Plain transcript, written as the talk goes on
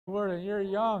And you're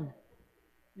young.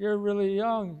 You're really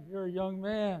young. You're a young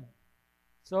man.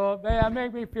 So man, that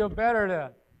makes me feel better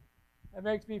then. That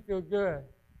makes me feel good.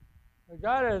 But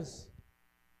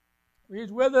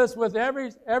He's with us with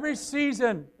every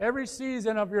season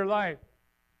of your life.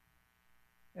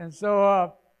 And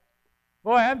so,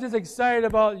 boy, I'm just excited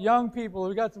about young people.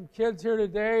 We got some kids here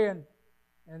today, and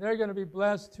they're going to be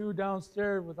blessed too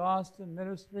downstairs with Austin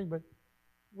ministering. But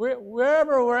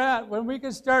wherever we're at, when we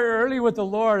can start early with the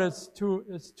Lord, it's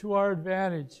to our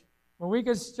advantage. When we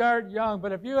can start young.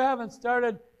 But if you haven't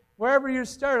started, wherever you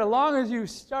start, as long as you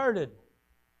started,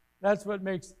 that's what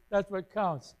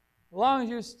counts. As long as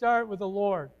you start with the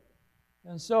Lord.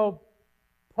 And so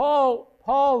Paul,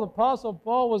 the Apostle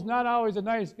Paul, was not always a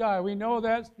nice guy. We know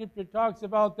that. Scripture talks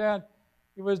about that.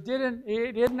 He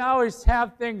didn't always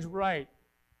have things right.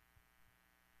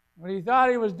 When he thought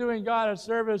he was doing God a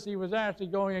service, he was actually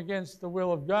going against the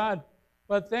will of God.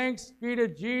 But thanks be to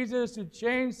Jesus who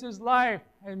changed his life.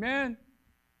 Amen.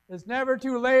 It's never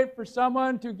too late for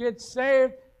someone to get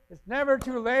saved. It's never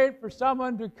too late for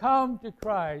someone to come to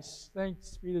Christ.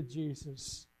 Thanks be to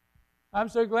Jesus. I'm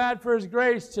so glad for his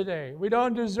grace today. We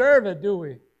don't deserve it, do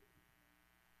we?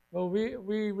 Well,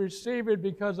 we receive it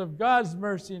because of God's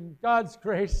mercy and God's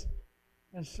grace.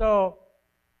 And so,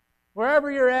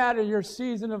 wherever you're at in your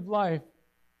season of life,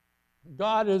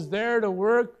 God is there to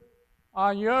work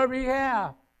on your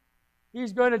behalf.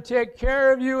 He's going to take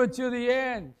care of you until the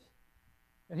end.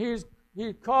 And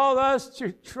He called us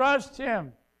to trust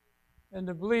Him and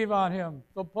to believe on Him.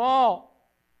 So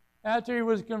Paul, after he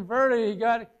was converted,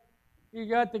 he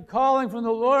got the calling from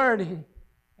the Lord. And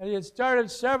he had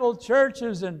started several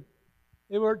churches, and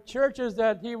they were churches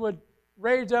that he would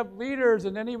raise up leaders,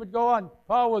 and then he would go on.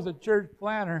 Paul was a church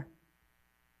planner.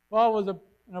 Paul was an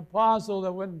apostle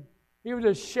that he was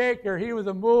a shaker, he was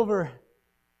a mover.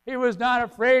 He was not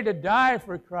afraid to die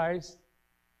for Christ.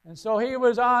 And so he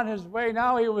was on his way.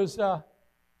 Now he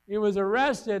was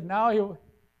arrested. Now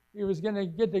he was going to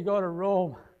get to go to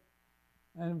Rome.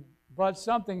 But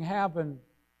something happened.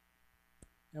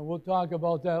 And we'll talk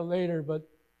about that later. But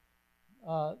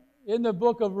in the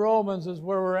book of Romans is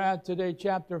where we're at today,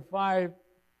 chapter 5.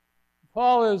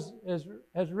 Paul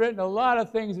has written a lot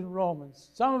of things in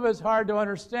Romans. Some of it's hard to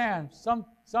understand.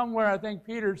 Somewhere I think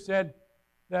Peter said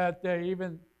that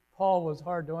even Paul was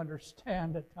hard to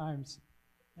understand at times.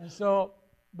 And so,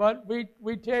 but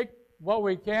we take what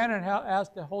we can and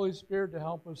ask the Holy Spirit to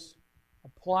help us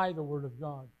apply the Word of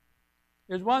God.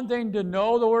 There's one thing to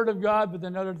know the Word of God, but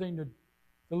another thing to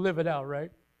live it out, right?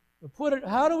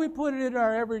 How do we put it in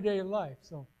our everyday life?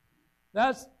 So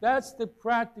that's the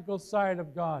practical side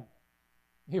of God.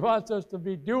 He wants us to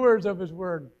be doers of His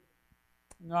Word,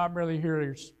 not merely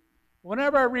hearers.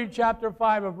 Whenever I read chapter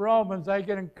 5 of Romans, I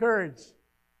get encouraged.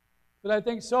 But I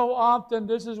think so often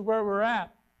this is where we're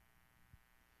at.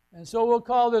 And so we'll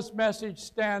call this message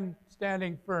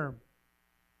Standing Firm.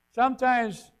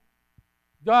 Sometimes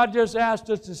God just asks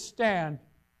us to stand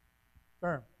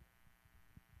firm.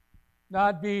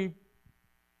 Not be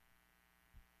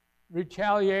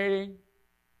retaliating,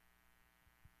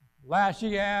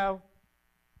 lashing out,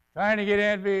 trying to get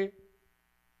envy,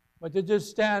 but to just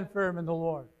stand firm in the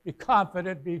Lord. Be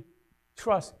confident,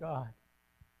 trust God.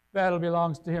 Battle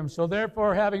belongs to Him. So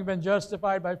therefore, having been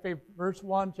justified by faith, verse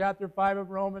 1, chapter 5 of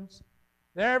Romans,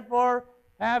 therefore,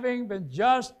 having been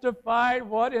justified,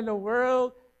 what in the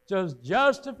world does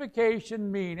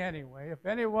justification mean anyway? If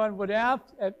anyone would have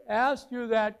asked you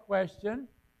that question,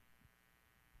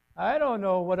 I don't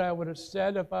know what I would have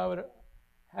said if I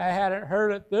hadn't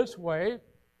heard it this way.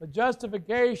 But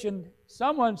justification,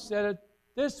 someone said it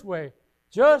this way,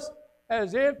 just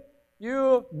as if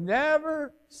you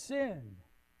never sinned.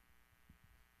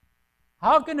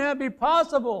 How can that be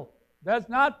possible? That's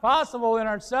not possible in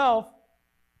ourselves.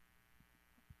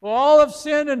 For all have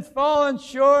sinned and fallen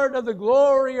short of the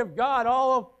glory of God.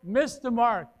 All have missed the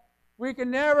mark. We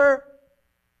can never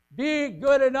be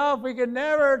good enough. We can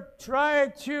never try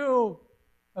to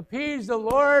appease the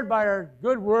Lord by our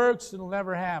good works. It'll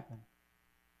never happen.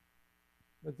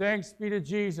 But thanks be to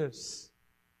Jesus,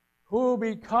 who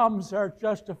becomes our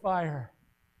justifier.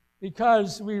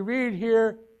 Because we read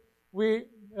here, we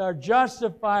are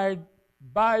justified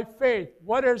by faith.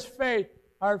 What is faith?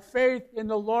 Our faith in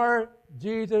the Lord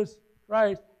Jesus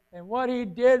Christ and what He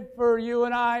did for you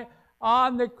and I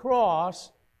on the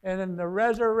cross and in the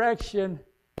resurrection.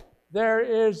 There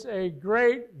is a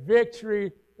great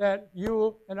victory that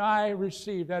you and I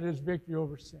receive. That is victory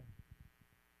over sin.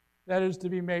 That is to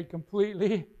be made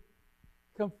completely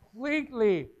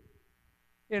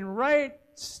in right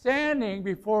standing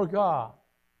before God.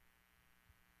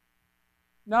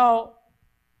 Now,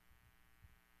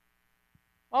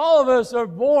 All of us are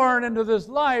born into this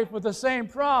life with the same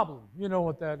problem. You know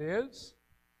what that is.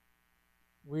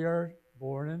 We are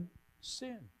born in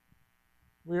sin.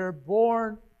 We are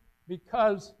born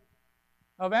because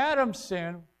of Adam's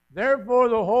sin. Therefore,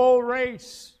 the whole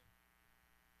race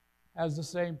has the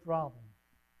same problem.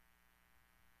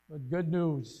 But good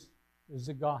news is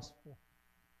the gospel.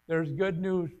 There's good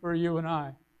news for you and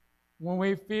I. When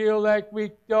we feel like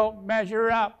we don't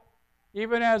measure up,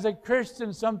 even as a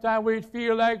Christian, sometimes we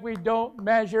feel like we don't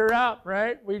measure up,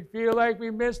 right? We feel like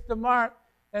we missed the mark.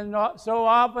 And so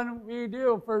often we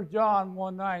do. 1 John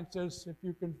 1:9 says, if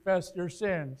you confess your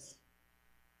sins,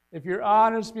 if you're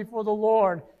honest before the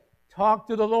Lord, talk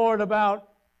to the Lord about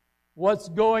what's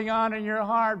going on in your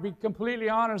heart. Be completely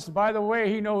honest. By the way,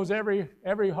 He knows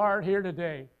every heart here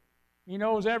today. He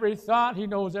knows every thought. He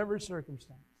knows every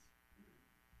circumstance.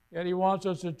 Yet He wants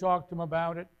us to talk to Him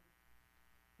about it.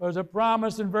 There's a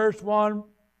promise in verse 1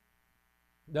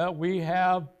 that we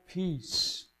have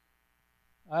peace.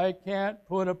 I can't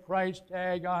put a price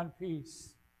tag on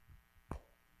peace.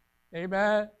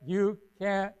 Amen? You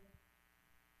can't.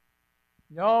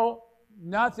 No,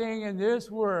 nothing in this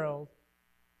world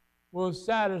will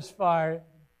satisfy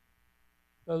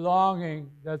the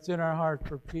longing that's in our heart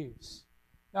for peace.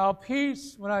 Now,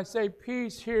 peace, when I say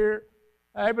peace here,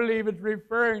 I believe it's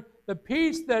referring to the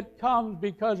peace that comes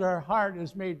because our heart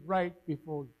is made right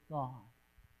before God.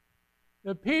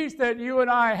 The peace that you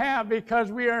and I have because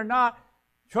we are not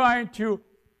trying to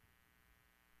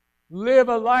live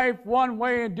a life one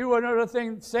way and do another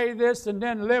thing, say this and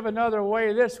then live another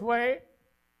way this way.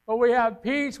 But we have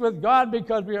peace with God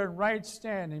because we are in right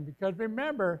standing. Because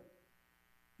remember,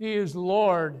 He is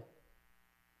Lord.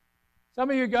 Some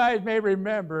of you guys may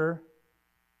remember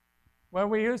when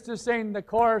we used to sing the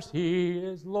chorus, He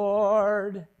is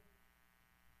Lord.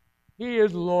 He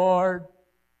is Lord.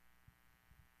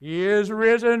 He is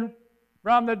risen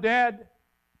from the dead,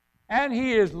 and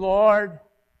He is Lord.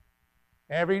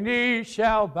 Every knee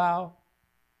shall bow,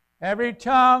 every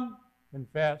tongue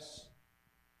confess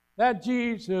that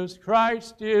Jesus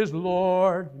Christ is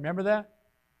Lord. Remember that?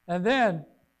 And then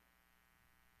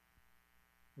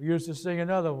we used to sing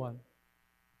another one.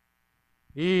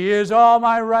 He is all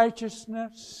my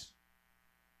righteousness.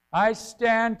 I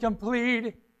stand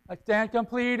complete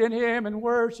in Him and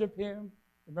worship Him.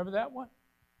 Remember that one?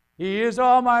 He is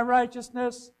all my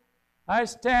righteousness. I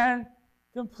stand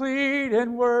complete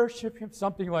and worship Him.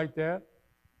 Something like that.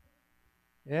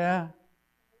 Yeah.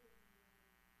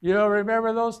 You don't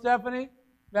remember those, Stephanie?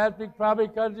 That's probably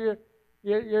because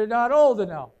you're not old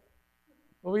enough.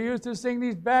 But we used to sing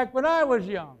these back when I was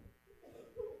young.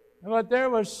 But there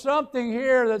was something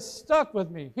here that stuck with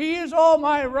me. He is all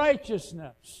my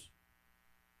righteousness.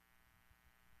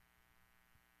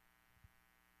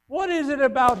 What is it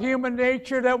about human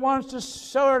nature that wants to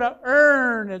sort of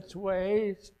earn its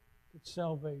way to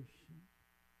salvation?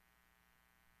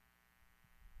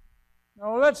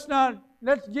 No, let's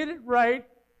get it right.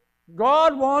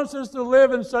 God wants us to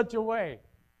live in such a way.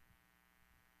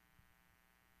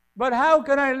 But how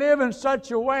can I live in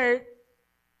such a way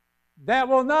that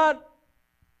will not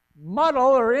muddle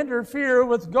or interfere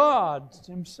with God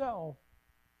Himself?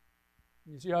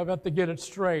 You see, I've got to get it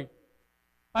straight.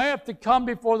 I have to come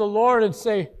before the Lord and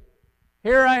say,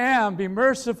 here I am, be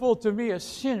merciful to me, a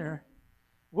sinner.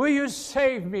 Will you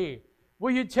save me?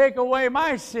 Will you take away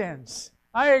my sins?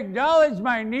 I acknowledge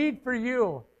my need for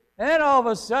you. And then all of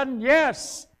a sudden,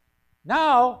 yes,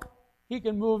 now He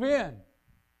can move in.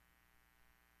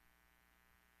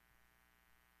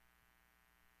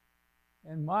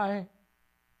 And my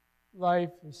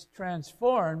life is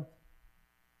transformed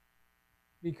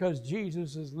because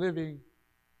Jesus is living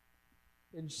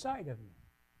inside of me.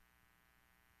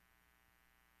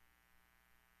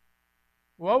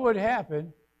 What would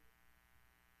happen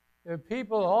if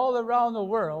people all around the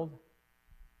world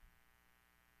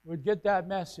would get that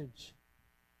message?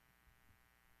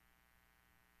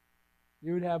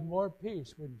 You would have more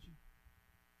peace, wouldn't you?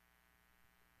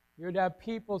 You'd have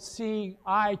people seeing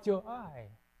eye to eye.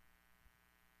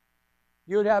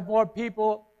 You'd have more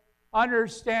people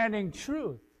understanding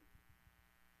truth.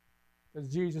 Because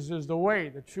Jesus is the way,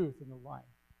 the truth, and the life.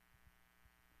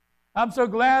 I'm so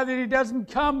glad that He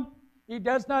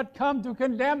does not come to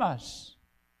condemn us.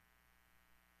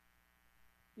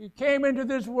 He came into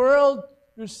this world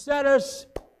to set us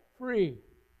free.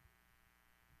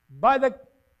 By the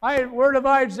word of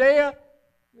Isaiah,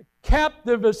 the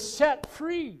captive is set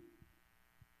free.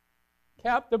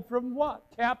 Captive from what?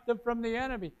 Captive from the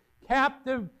enemy.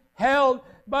 Captive, held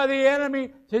by the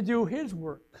enemy to do his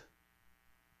work.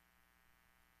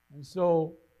 And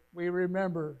so we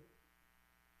remember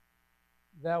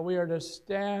that we are to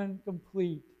stand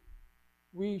complete.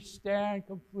 We stand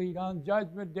complete. On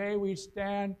Judgment Day, we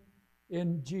stand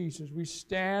in Jesus.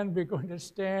 We're going to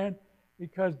stand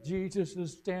because Jesus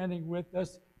is standing with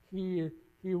us. He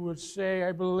would say,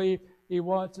 I believe, he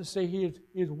wants to say he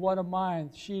is one of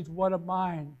mine. She's one of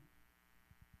mine.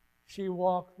 She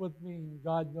walked with me.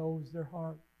 God knows their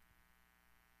heart.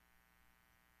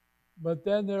 But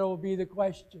then there will be the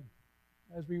question,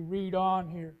 as we read on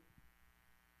here.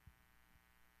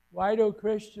 Why do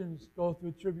Christians go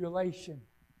through tribulation?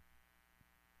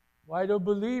 Why do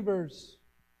believers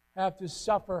have to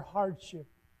suffer hardship?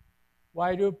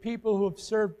 Why do people who have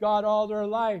served God all their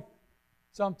life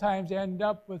sometimes end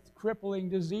up with crippling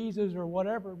diseases or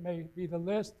whatever may be the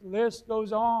list? The list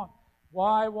goes on.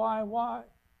 Why?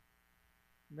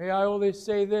 May I only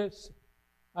say this?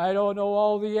 I don't know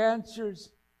all the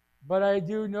answers, but I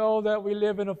do know that we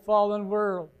live in a fallen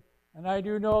world. And I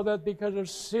do know that because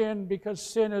sin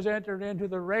has entered into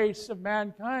the race of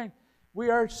mankind, we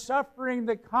are suffering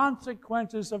the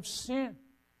consequences of sin.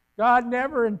 God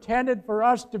never intended for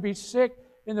us to be sick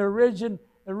in the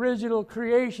original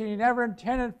creation. He never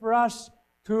intended for us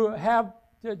to have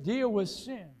to deal with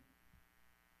sin.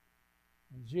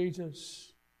 And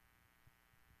Jesus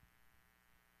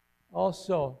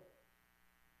also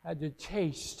had to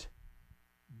taste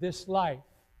this life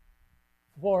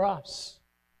for us.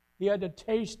 He had to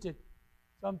taste it.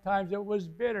 Sometimes it was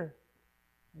bitter.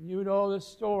 And you know the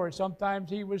story. Sometimes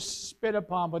he was spit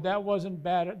upon, but that wasn't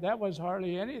bad. That was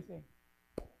hardly anything.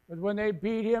 But when they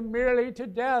beat him nearly to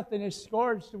death and they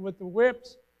scourged him with the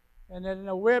whips, and then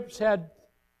the whips had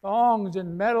thongs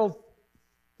and metal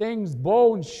things,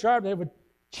 bones sharp, they would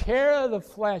tear the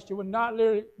flesh. It would not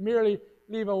merely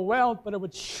leave a welt, but it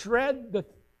would shred the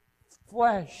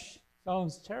flesh.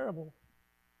 Sounds terrible.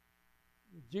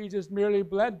 Jesus merely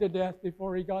bled to death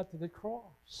before he got to the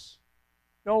cross.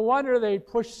 No wonder they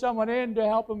pushed someone in to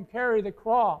help him carry the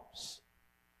cross.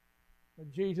 But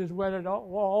Jesus went it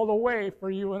all the way for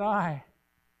you and I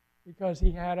because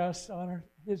he had us on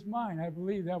his mind. I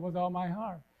believe that with all my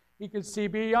heart. He could see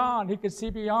beyond. He could see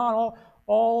beyond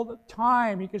all the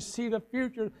time. He could see the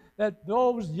future that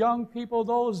those young people,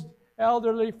 those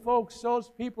elderly folks, those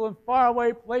people in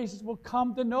faraway places will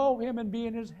come to know him and be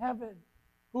in his heaven,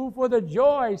 who for the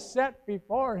joy set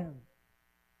before him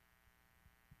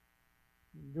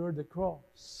endured the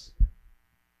cross.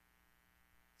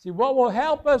 See, what will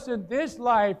help us in this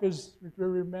life is to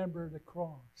remember the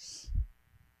cross.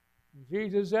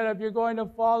 Jesus said, if you're going to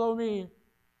follow me,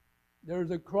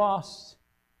 there's a cross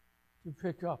to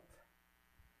pick up.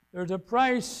 There's a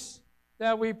price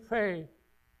that we pay.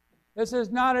 This is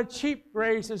not a cheap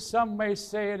grace, as some may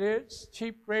say it is.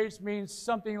 Cheap grace means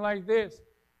something like this.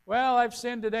 Well, I've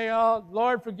sinned today. Oh,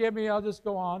 Lord, forgive me. I'll just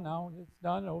go on now. It's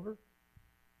done, over.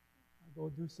 I'll go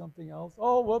do something else.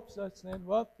 Oh, whoops, I sinned.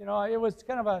 Well, it was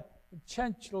kind of a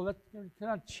potential that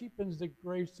kind of cheapens the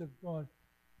grace of God.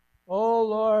 Oh,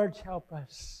 Lord, help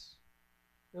us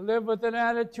to live with an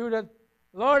attitude of,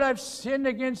 Lord, I've sinned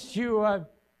against you.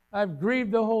 I've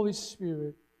grieved the Holy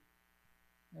Spirit.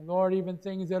 And Lord, even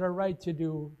things that are right to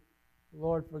do,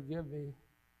 Lord, forgive me.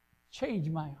 Change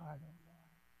my heart, oh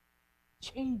Lord.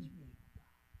 Change me, oh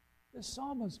God. The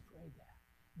psalmist prayed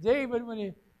that. David, when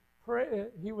he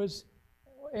prayed, he was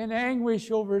in anguish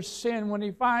over his sin when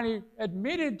he finally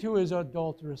admitted to his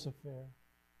adulterous affair.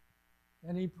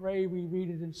 And he prayed, we read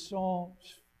it in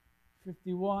Psalms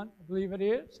 51, I believe it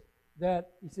is,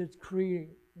 that he says, create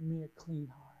in me a clean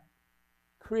heart.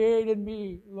 Create in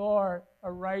me, Lord,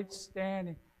 a right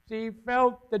standing. See, he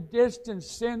felt the distance.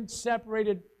 Sin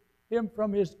separated him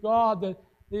from his God.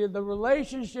 The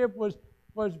relationship was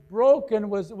broken,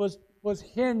 was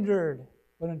hindered.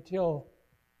 But until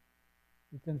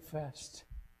he confessed,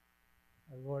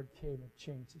 our Lord came and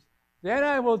changed us. Then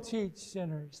I will teach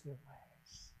sinners their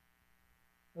ways.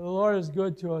 The Lord is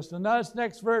good to us. And this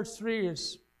next verse 3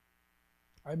 is,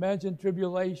 I mentioned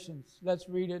tribulations. Let's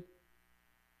read it.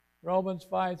 Romans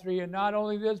 5:3, and not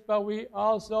only this, but we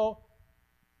also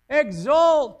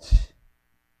exult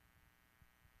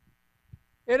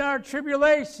in our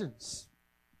tribulations.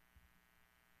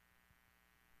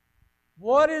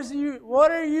 What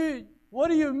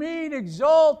do you mean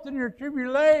exult in your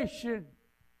tribulation?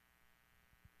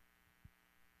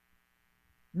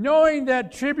 Knowing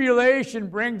that tribulation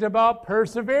brings about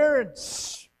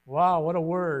perseverance. Wow, what a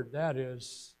word that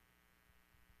is.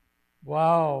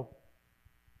 Wow.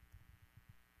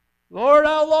 Lord,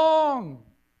 how long?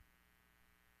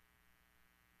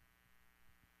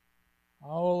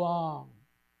 How long?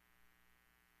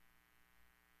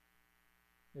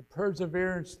 The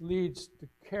perseverance leads to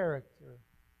character,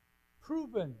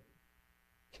 proven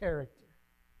character.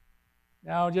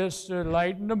 Now, just to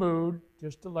lighten the mood,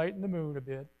 a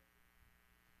bit.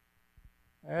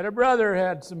 I had a brother who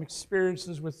had some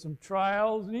experiences with some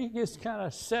trials, and he just kind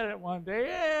of said it one day.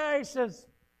 Yeah, he says,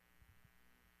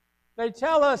 they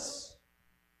tell us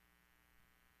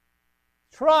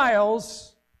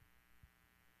trials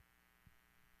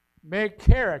make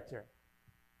character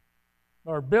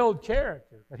or build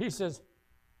character. But he says,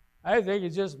 I think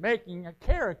it's just making a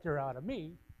character out of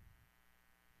me.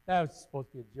 That was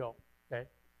supposed to be a joke. Okay,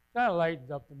 kind of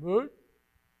lightened up the mood.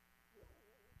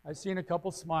 I've seen a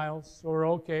couple smiles, so we're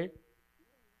okay.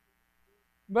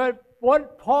 But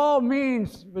what Paul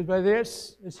means by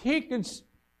this is he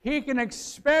can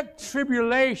expect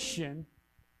tribulation.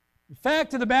 The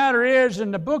fact of the matter is,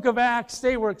 in the book of Acts,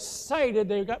 they were excited.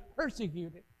 They got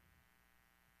persecuted.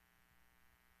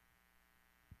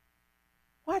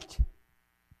 What?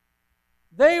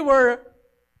 They were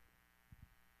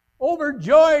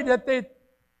overjoyed that they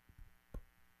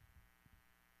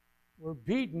were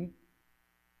beaten.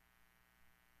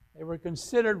 They were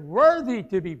considered worthy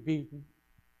to be beaten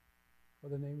for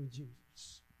the name of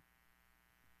Jesus.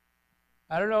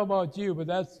 I don't know about you, but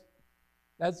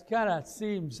that's kind of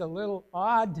seems a little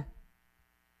odd.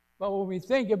 But when we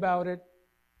think about it,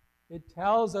 it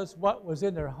tells us what was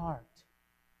in their heart.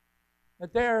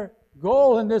 That their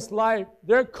goal in this life,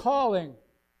 their calling,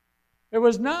 it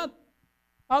was not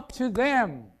up to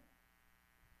them.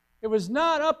 It was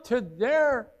not up to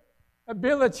their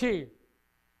ability,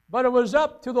 but it was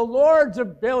up to the Lord's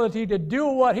ability to do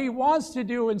what He wants to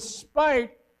do in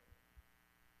spite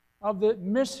of the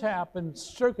mishap and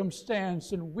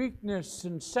circumstance and weakness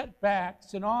and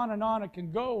setbacks and on it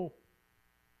can go.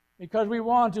 Because we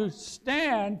want to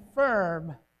stand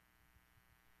firm,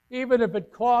 even if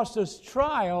it costs us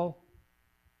trial,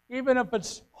 even if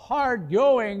it's hard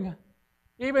going,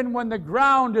 even when the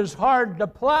ground is hard to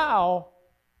plow,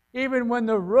 even when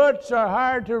the roots are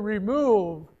hard to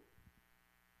remove.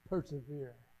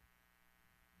 Persevere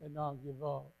and not give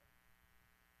up.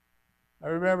 I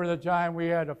remember the time we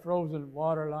had a frozen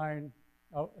water line,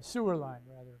 a sewer line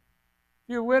rather, a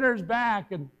few winters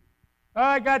back, and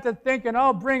I got to thinking,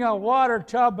 I'll bring a water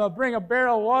tub, I'll bring a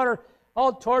barrel of water,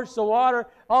 I'll torch the water,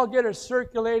 I'll get a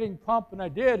circulating pump, and I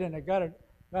did, and I got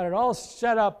it all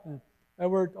set up, and I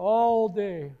worked all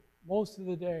day, most of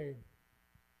the day.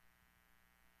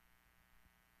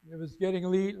 It was getting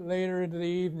later into the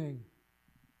evening.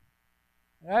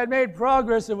 I had made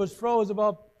progress. It was froze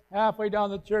about halfway down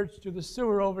the church to the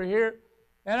sewer over here.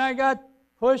 And I got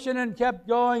pushing and kept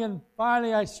going, and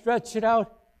finally I stretched it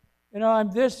out. You know,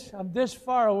 I'm this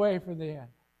far away from the end.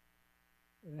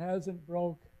 It hasn't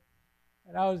broke.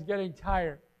 And I was getting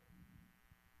tired.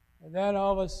 And then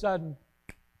all of a sudden,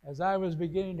 as I was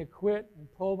beginning to quit and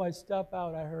pull my stuff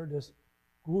out, I heard this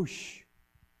whoosh.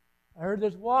 I heard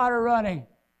this water running.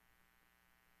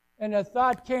 And the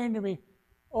thought came to me,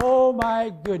 oh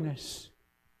my goodness.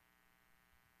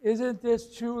 Isn't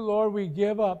this true, Lord? We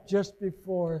give up just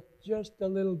before, just a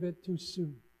little bit too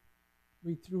soon.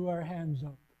 We threw our hands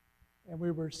up, and we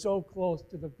were so close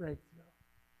to the breakthrough.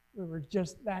 We were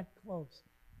just that close.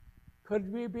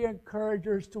 Could we be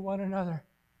encouragers to one another?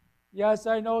 Yes,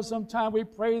 I know sometimes we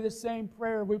pray the same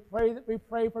prayer. We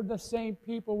pray for the same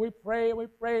people. We pray,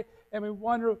 and we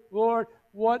wonder, Lord,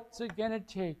 what's it going to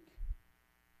take?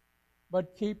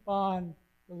 But keep on.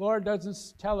 The Lord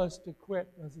doesn't tell us to quit,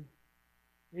 does He?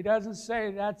 He doesn't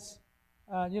say that's,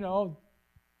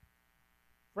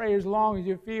 pray as long as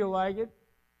you feel like it.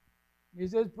 He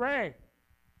says pray.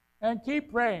 And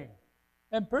keep praying.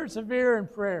 And persevere in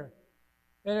prayer.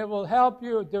 And it will help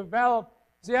you develop.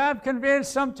 See, I'm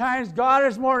convinced sometimes God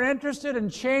is more interested in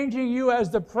changing you as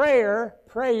the prayer,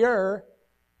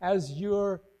 as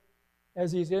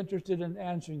He's interested in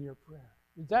answering your prayer.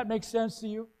 Does that make sense to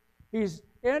you? He's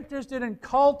interested in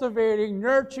cultivating,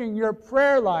 nurturing your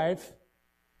prayer life,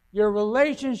 your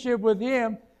relationship with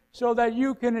Him, so that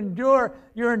you can endure.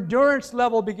 Your endurance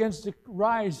level begins to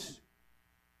rise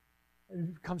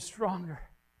and become stronger.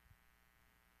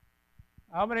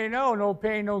 How many know no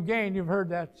pain, no gain? You've heard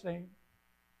that saying.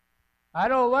 I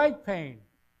don't like pain.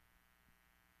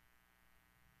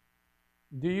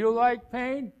 Do you like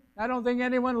pain? I don't think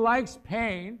anyone likes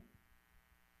pain.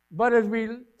 But as we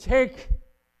take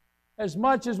as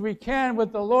much as we can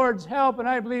with the Lord's help, and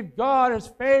I believe God is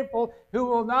faithful, who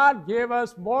will not give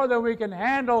us more than we can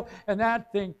handle. And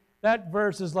that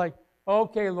verse is like,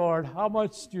 okay, Lord, how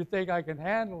much do you think I can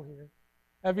handle here?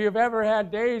 Have you ever had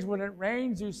days when it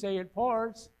rains, you say it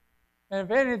pours? And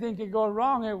if anything can go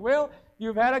wrong, it will.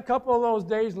 You've had a couple of those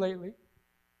days lately.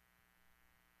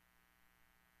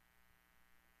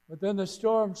 But then the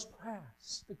storms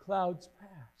pass, the clouds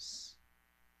pass.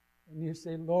 and you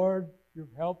say, Lord,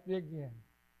 you've helped me again.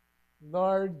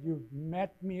 Lord, you've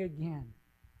met me again.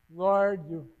 Lord,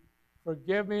 you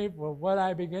forgive me for what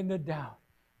I begin to doubt.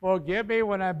 Forgive me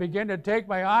when I begin to take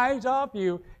my eyes off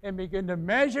you and begin to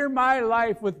measure my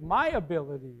life with my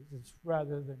abilities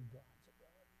rather than God's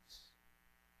abilities.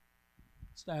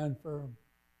 Stand firm.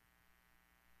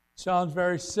 Sounds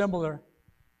very similar.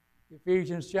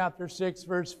 Ephesians chapter 6,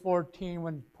 verse 14,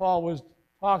 when Paul was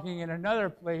talking in another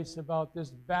place about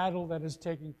this battle that is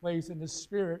taking place in the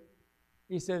Spirit,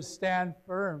 he says, stand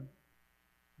firm.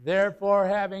 Therefore,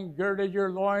 having girded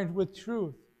your loins with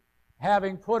truth,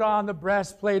 having put on the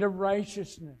breastplate of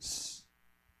righteousness.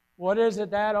 What is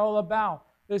it that all about?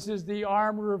 This is the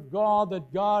armor of God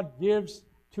that God gives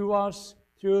to us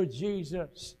through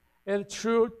Jesus. The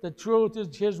truth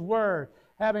is His Word.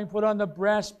 Having put on the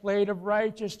breastplate of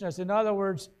righteousness. In other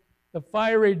words, the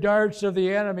fiery darts of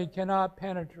the enemy cannot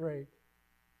penetrate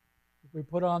if we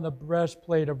put on the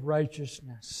breastplate of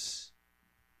righteousness.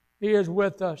 He is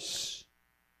with us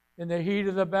in the heat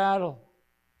of the battle.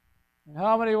 And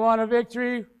how many want a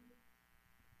victory?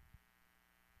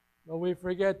 But we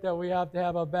forget that we have to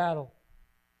have a battle.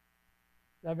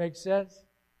 Does that make sense?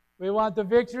 We want the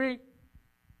victory,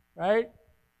 right?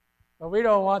 But we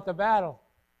don't want the battle.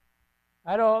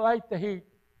 I don't like the heat.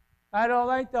 I don't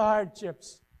like the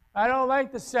hardships. I don't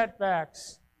like the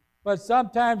setbacks. But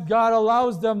sometimes God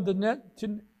allows them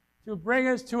to bring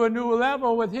us to a new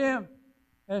level with Him.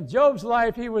 In Job's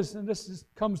life,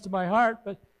 comes to my heart,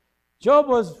 but Job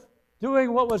was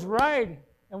doing what was right.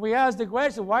 And we ask the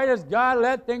question, why does God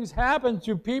let things happen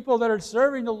to people that are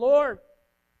serving the Lord?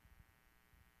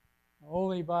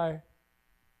 Only by, in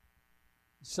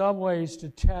some ways, to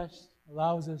test,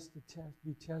 allows us to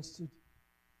be tested.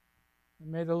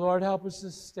 And may the Lord help us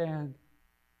to stand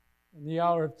in the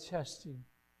hour of testing.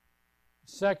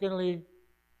 Secondly,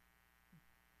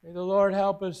 may the Lord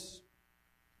help us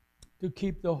to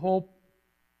keep the hope,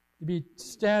 to be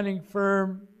standing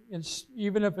firm,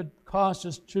 even if it costs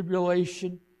us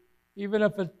tribulation, even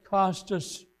if it costs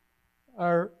us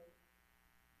our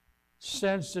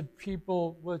sense that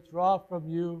people withdraw from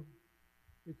you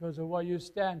because of what you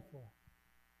stand for.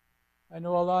 I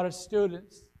know a lot of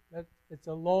students that it's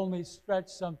a lonely stretch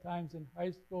sometimes in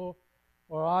high school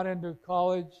or on into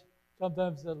college.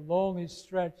 Sometimes a lonely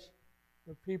stretch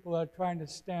where people are trying to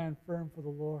stand firm for the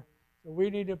Lord. So we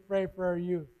need to pray for our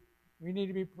youth. We need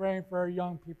to be praying for our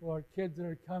young people, our kids that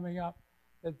are coming up,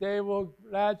 that they will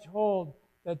latch hold,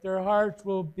 that their hearts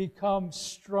will become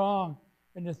strong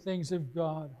in the things of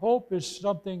God. Hope is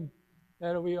something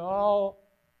that we all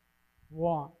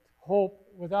want. Hope.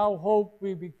 Without hope,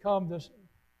 we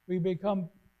become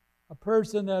a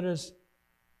person that is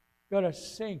going to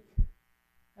sink.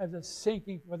 As a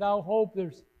sinking. Without hope,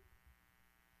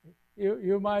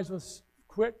 you might as well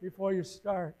quit before you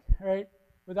start, right?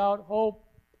 Without hope,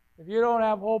 if you don't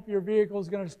have hope your vehicle is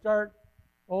going to start,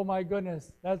 oh my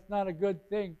goodness, that's not a good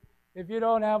thing. If you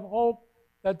don't have hope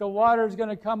that the water is going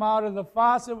to come out of the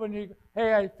faucet when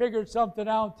hey, I figured something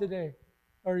out today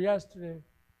or yesterday.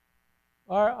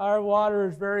 Our water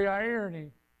is very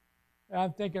irony. And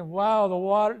I'm thinking, wow,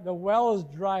 the well is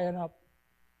drying up.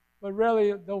 But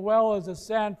really, the well is a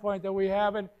sand point that we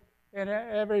haven't, and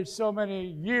every so many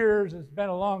years, it's been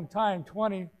a long time,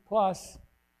 20 plus,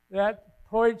 that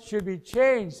point should be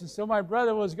changed. And so my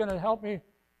brother was going to help me,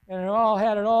 and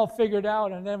had it all figured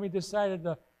out, and then we decided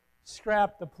to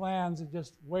scrap the plans and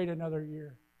just wait another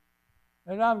year.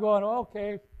 And I'm going,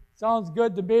 okay, sounds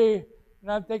good to me.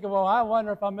 And I'm thinking, well, I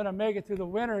wonder if I'm going to make it through the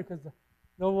winter because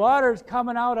the water's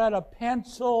coming out at a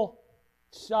pencil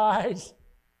size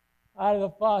out of the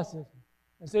faucet.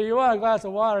 And so you want a glass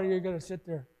of water, you're going to sit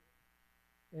there.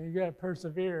 And you got to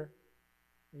persevere.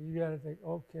 And you got to think,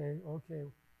 okay.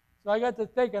 So I got to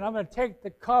thinking, I'm going to take the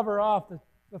cover off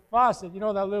the faucet. You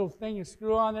know that little thing you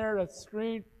screw on there, that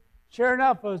screen? Sure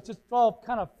enough, it was just all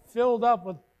kind of filled up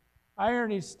with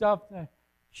irony stuff. And I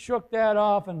shook that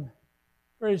off, and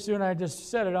pretty soon I just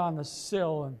set it on the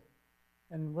sill,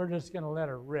 and we're just going to let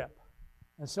it rip.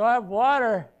 And so I have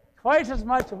water, twice as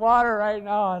much water right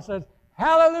now. And says,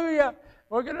 hallelujah,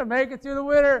 we're going to make it through the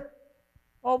winter.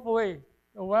 Hopefully,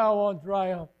 the well won't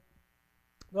dry up.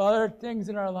 Well, there are things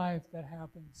in our life that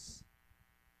happens.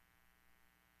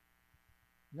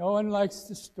 No one likes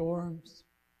the storms.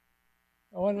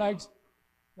 No one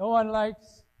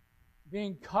likes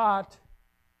being caught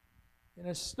in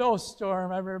a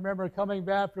snowstorm. I remember coming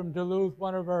back from Duluth,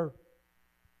 one of our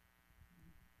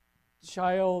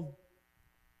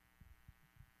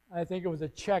I think it was a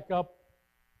checkup.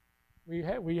 We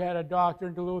had a doctor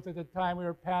in Duluth at the time. We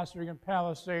were pastoring in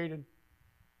Palisade, and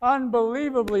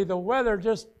unbelievably, the weather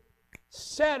just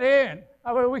set in.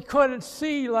 I mean, we couldn't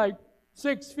see like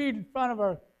 6 feet in front of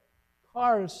our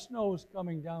car. The snow was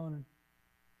coming down. And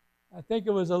I think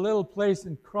it was a little place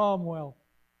in Cromwell.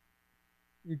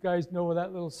 You guys know where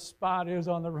that little spot is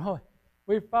on the road.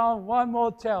 We found one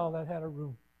motel that had a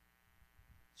room.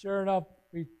 Sure enough,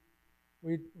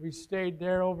 we stayed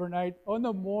there overnight. Oh, in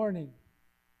the morning,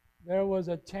 there was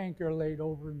a tanker laid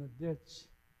over in the ditch.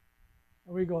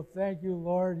 And we go, thank you,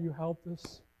 Lord, you helped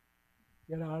us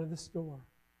get out of the storm.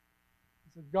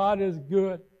 So God is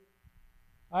good.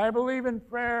 I believe in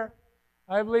prayer.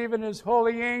 I believe in His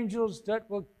holy angels that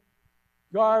will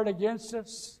guard against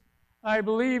us. I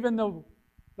believe in the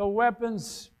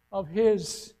weapons of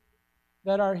His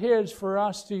that are His for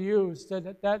us to use.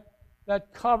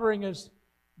 That covering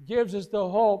gives us the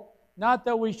hope, not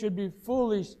that we should be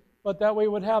foolish, but that we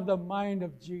would have the mind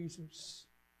of Jesus.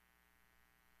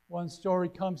 One story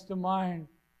comes to mind.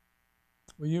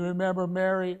 Well, you remember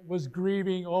Mary was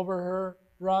grieving over her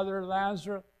brother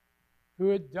Lazarus, who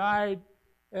had died,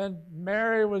 and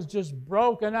Mary was just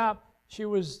broken up. She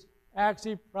was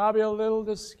actually probably a little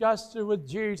disgusted with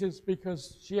Jesus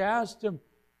because she asked Him,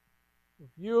 if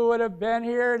you would have been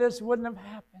here, this wouldn't have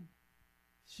happened.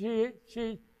 She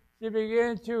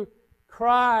began to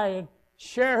cry and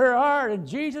share her heart, and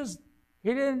Jesus,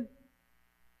 He didn't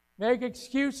make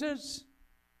excuses.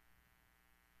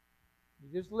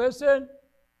 He just listened.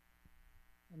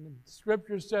 And the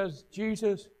Scripture says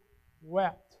Jesus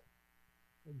wept.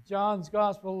 In John's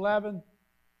Gospel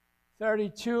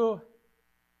 11:32,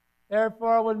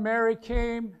 therefore when Mary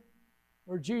came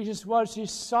where Jesus was, she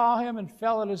saw Him and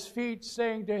fell at His feet,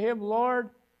 saying to Him, Lord,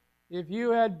 if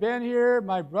you had been here,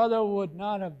 my brother would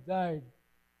not have died.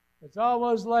 It's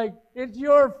almost like, it's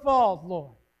your fault,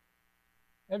 Lord.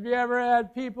 Have you ever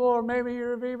had people, or maybe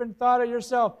you've even thought of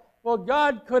yourself, well,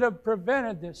 God could have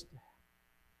prevented this.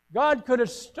 God could have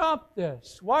stopped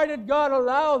this. Why did God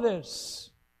allow this?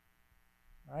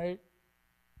 Right?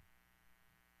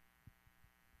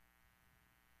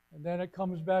 And then it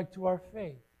comes back to our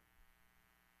faith.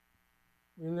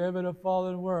 We live in a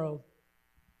fallen world.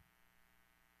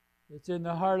 It's in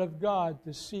the heart of God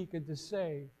to seek and to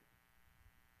save.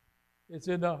 It's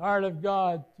in the heart of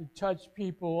God to touch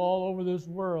people all over this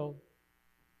world.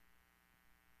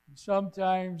 And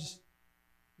sometimes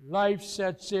life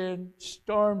sets in,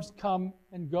 storms come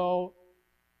and go.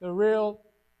 The real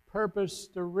purpose,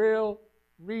 the real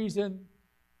reason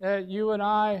that you and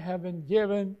I have been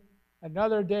given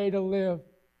another day to live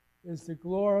is to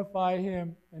glorify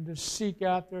Him and to seek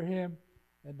after Him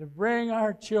and to bring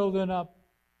our children up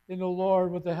in the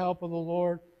Lord with the help of the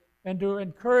Lord and to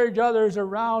encourage others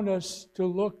around us to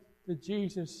look to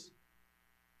Jesus.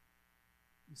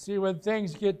 You see, when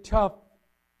things get tough,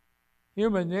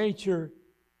 human nature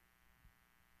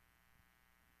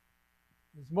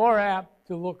is more apt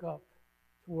to look up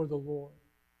toward the Lord.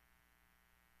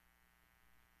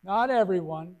 Not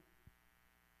everyone,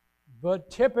 but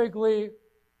typically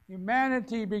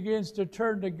humanity begins to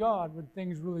turn to God when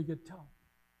things really get tough.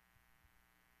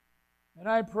 And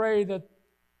I pray that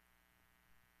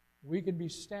we can be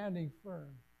standing firm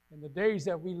in the days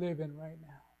that we live in right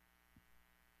now.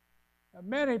 Now,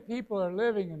 many people are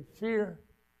living in fear.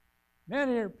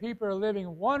 Many people are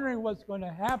living wondering what's going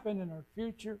to happen in our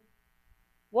future.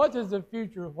 What does the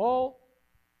future hold?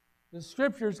 The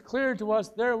Scripture is clear to us.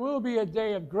 There will be a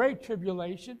day of great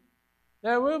tribulation.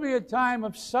 There will be a time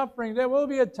of suffering. There will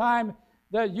be a time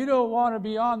that you don't want to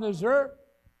be on this earth.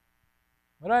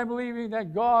 But I'm believing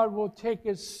that God will take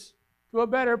us to a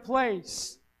better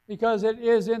place because it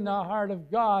is in the heart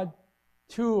of God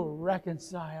to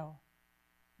reconcile.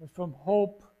 But from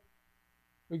hope,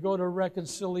 we go to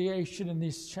reconciliation in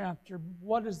this chapter.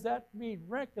 What does that mean?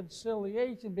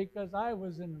 Reconciliation, because I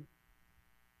was in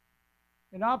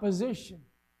opposition.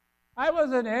 I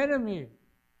was an enemy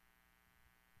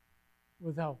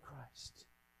without Christ.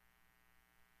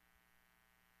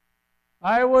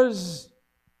 I was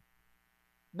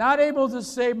not able to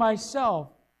save myself,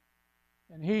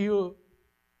 and He who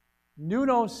knew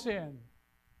no sin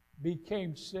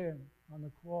became sin on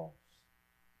the cross.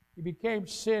 He became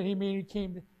sin.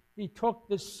 He took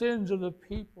the sins of the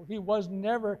people. He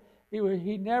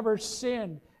never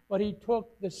sinned, but He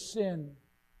took the sin.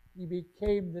 He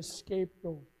became the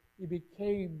scapegoat. He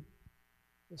became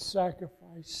the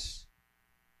sacrifice.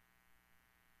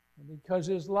 And because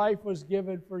His life was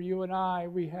given for you and I,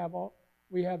 we have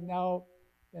now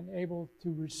been able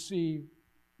to receive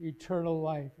eternal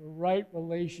life, a right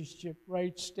relationship,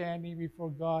 right standing before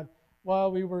God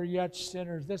while we were yet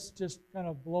sinners. This just kind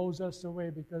of blows us away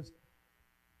because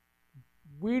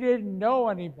we didn't know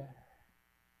any better.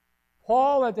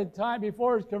 Paul at the time,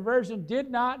 before his conversion, did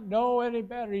not know any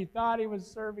better. He thought he was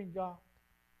serving God.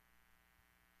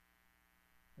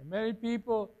 And many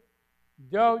people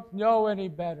don't know any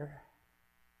better.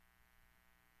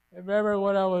 I remember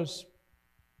when I was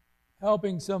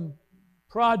helping some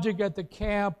project at the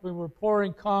camp, we were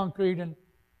pouring concrete, and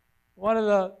one of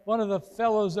the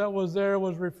fellows that was there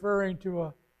was referring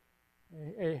to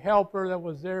a helper that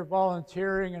was there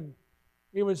volunteering, and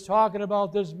he was talking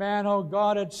about this man, how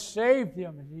God had saved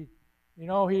him, and he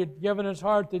had given his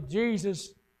heart to Jesus.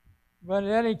 But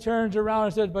then he turns around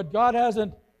and says, "But God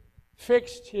hasn't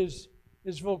fixed his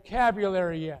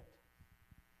vocabulary yet."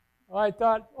 I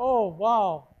thought, oh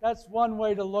wow, that's one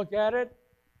way to look at it.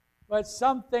 But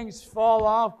some things fall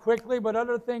off quickly, but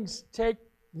other things take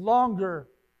longer.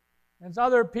 And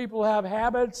other people have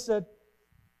habits that,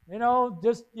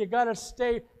 just you got to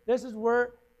stay. This is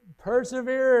where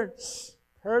perseverance.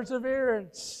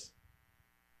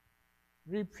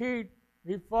 Repeat.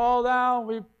 We fall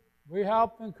down, we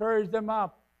help encourage them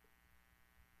up.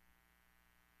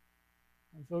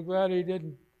 I'm so glad he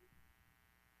didn't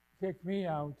kick me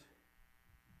out.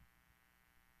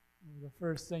 It was the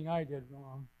first thing I did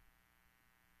wrong.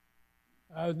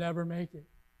 I would never make it.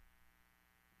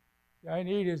 I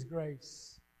need His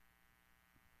grace.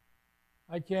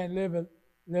 I can't live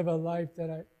a life that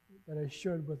I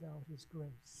should without His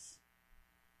grace.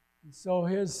 And so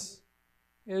His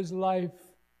life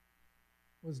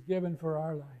was given for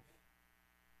our life.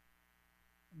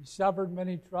 He suffered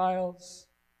many trials.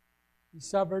 He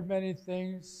suffered many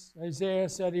things. Isaiah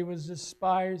said He was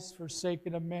despised,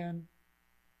 forsaken of men,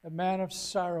 a man of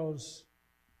sorrows,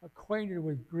 acquainted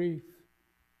with grief.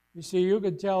 You see, you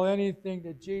could tell anything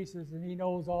to Jesus, and He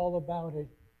knows all about it.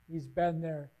 He's been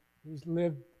there. He's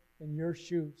lived in your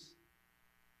shoes.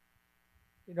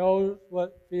 He knows what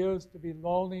it feels to be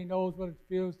lonely. He knows what it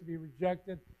feels to be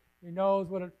rejected. He knows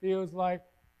what it feels like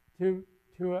to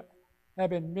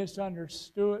have been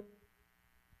misunderstood.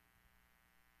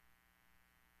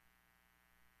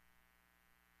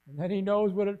 And then He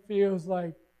knows what it feels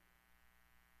like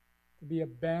to be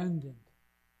abandoned.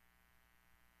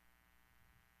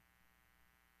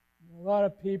 A lot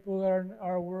of people are in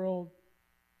our world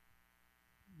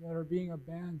that are being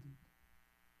abandoned.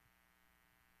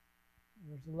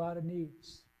 There's a lot of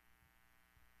needs.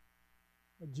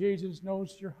 But Jesus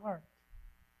knows your heart.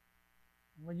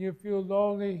 And when you feel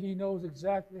lonely, He knows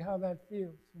exactly how that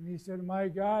feels. And He said, my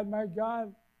God,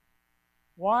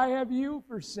 why have you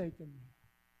forsaken me?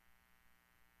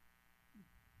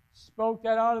 Spoke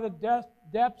that out of the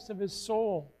depths of His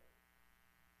soul.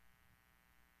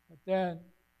 But then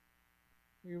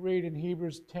we read in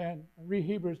Hebrews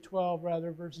 12,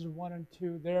 verses 1 and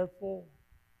 2, therefore,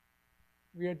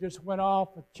 we had just went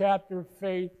off a chapter of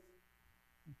faith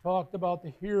and talked about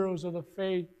the heroes of the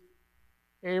faith,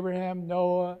 Abraham,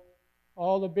 Noah,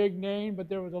 all the big names, but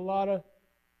there was a lot of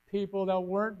people that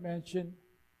weren't mentioned,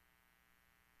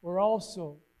 were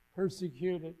also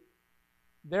persecuted.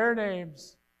 Their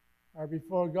names are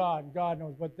before God. God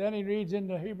knows. But then he reads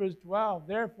into Hebrews 12,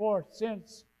 therefore,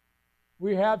 since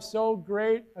we have so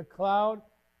great a cloud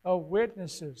of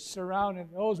witnesses surrounding.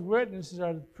 Those witnesses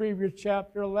are the previous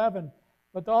chapter 11.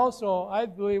 But also, I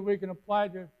believe we can apply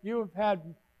to, you have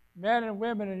had men and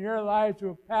women in your lives who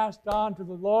have passed on to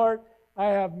the Lord. I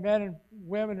have men and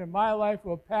women in my life who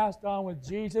have passed on with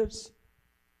Jesus.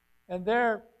 And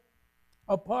they're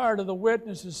a part of the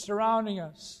witnesses surrounding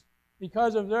us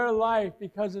because of their life,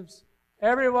 because of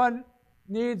everyone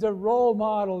needs a role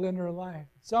model in their life.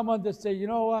 Someone to say, you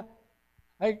know what?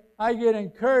 I get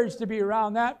encouraged to be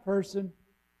around that person.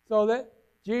 So that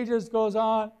Jesus goes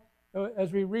on,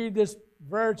 as we read this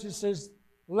verse, it says,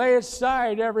 lay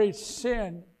aside every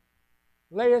sin.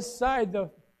 Lay aside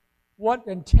what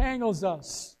entangles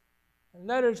us. And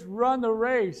let us run the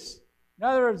race. In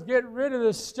other words, get rid of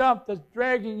the stuff that's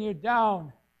dragging you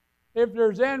down. If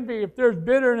there's envy, if there's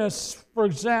bitterness, for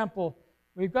example,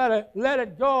 we've got to let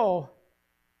it go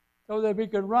so that we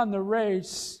can run the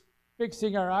race,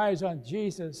 fixing our eyes on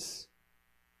Jesus,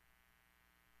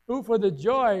 who for the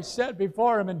joy set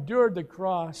before Him endured the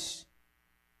cross,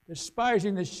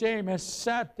 despising the shame, has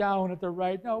sat down at the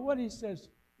right. Now, what He says,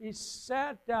 He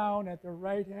sat down at the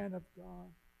right hand of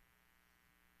God.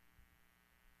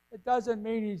 It doesn't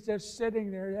mean He's just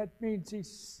sitting there. That means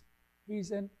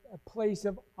He's in a place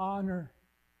of honor.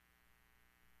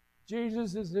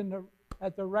 Jesus is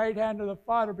at the right hand of the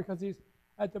Father because He's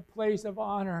at the place of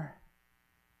honor.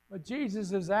 But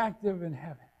Jesus is active in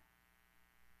heaven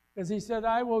because He said,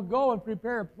 I will go and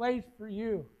prepare a place for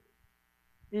you.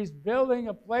 He's building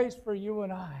a place for you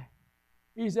and I.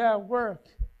 He's at work.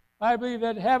 I believe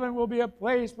that heaven will be a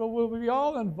place where we'll be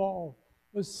all involved.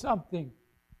 with something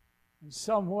in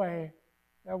some way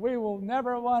that we will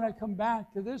never want to come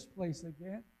back to this place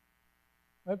again.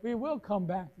 But we will come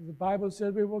back. The Bible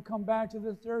says we will come back to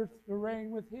this earth to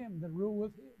reign with Him, to rule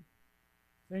with Him.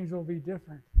 Things will be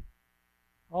different.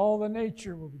 All the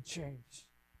nature will be changed.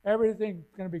 Everything's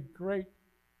going to be great.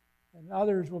 And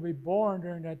others will be born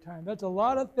during that time. That's a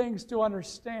lot of things to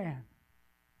understand.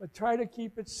 But try to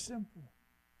keep it simple.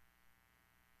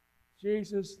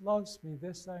 Jesus loves me,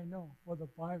 this I know, for the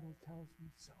Bible tells me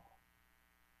so.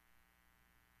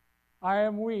 I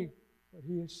am weak, but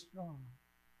He is strong.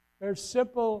 They're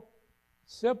simple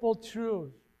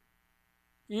truths.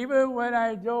 Even when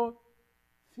I don't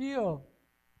feel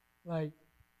like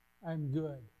I'm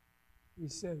good, He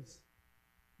says,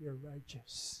 you're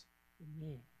righteous in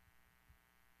me.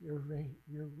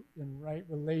 You're in right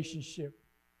relationship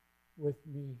with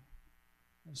me.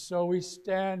 And so we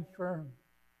stand firm.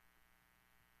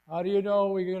 How do you know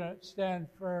we're going to stand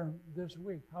firm this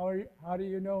week? How do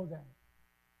you know that?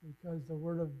 Because the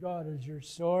Word of God is your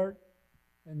sword,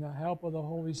 and the help of the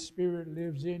Holy Spirit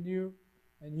lives in you,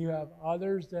 and you have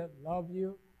others that love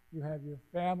you. You have your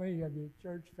family, you have your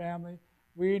church family.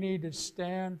 We need to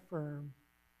stand firm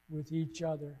with each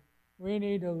other. We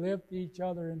need to lift each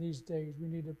other in these days. We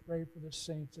need to pray for the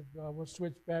saints of God. We'll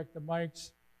switch back to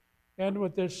mics. End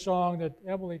with this song that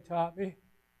Emily taught me.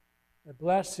 The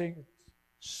blessing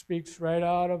speaks right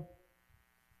out of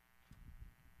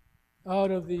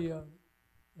the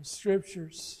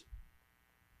Scriptures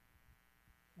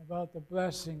about the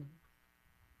blessing.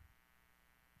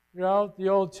 Throughout the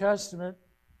Old Testament,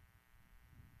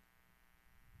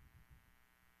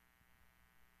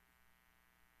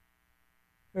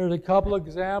 there's a couple of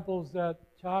examples that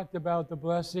talked about the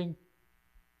blessing.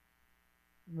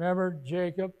 Remember,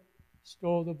 Jacob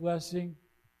stole the blessing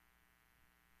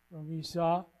from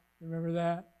Esau. Remember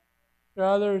that? There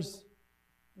are others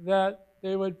that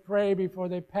they would pray before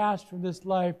they passed from this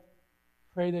life,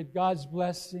 pray that God's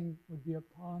blessing would be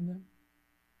upon them.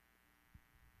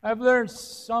 I've learned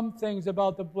some things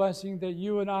about the blessing, that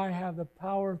you and I have the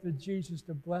power through Jesus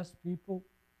to bless people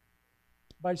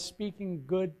by speaking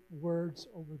good words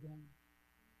over them.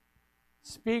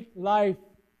 Speak life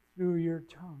through your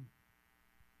tongue.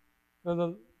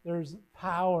 So there's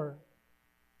power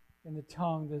in the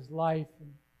tongue. There's life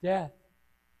and death.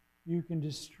 You can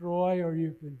destroy or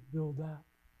you can build up.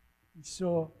 And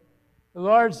so the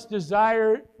Lord's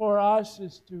desire for us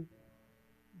is to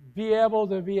be able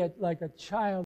to be like a child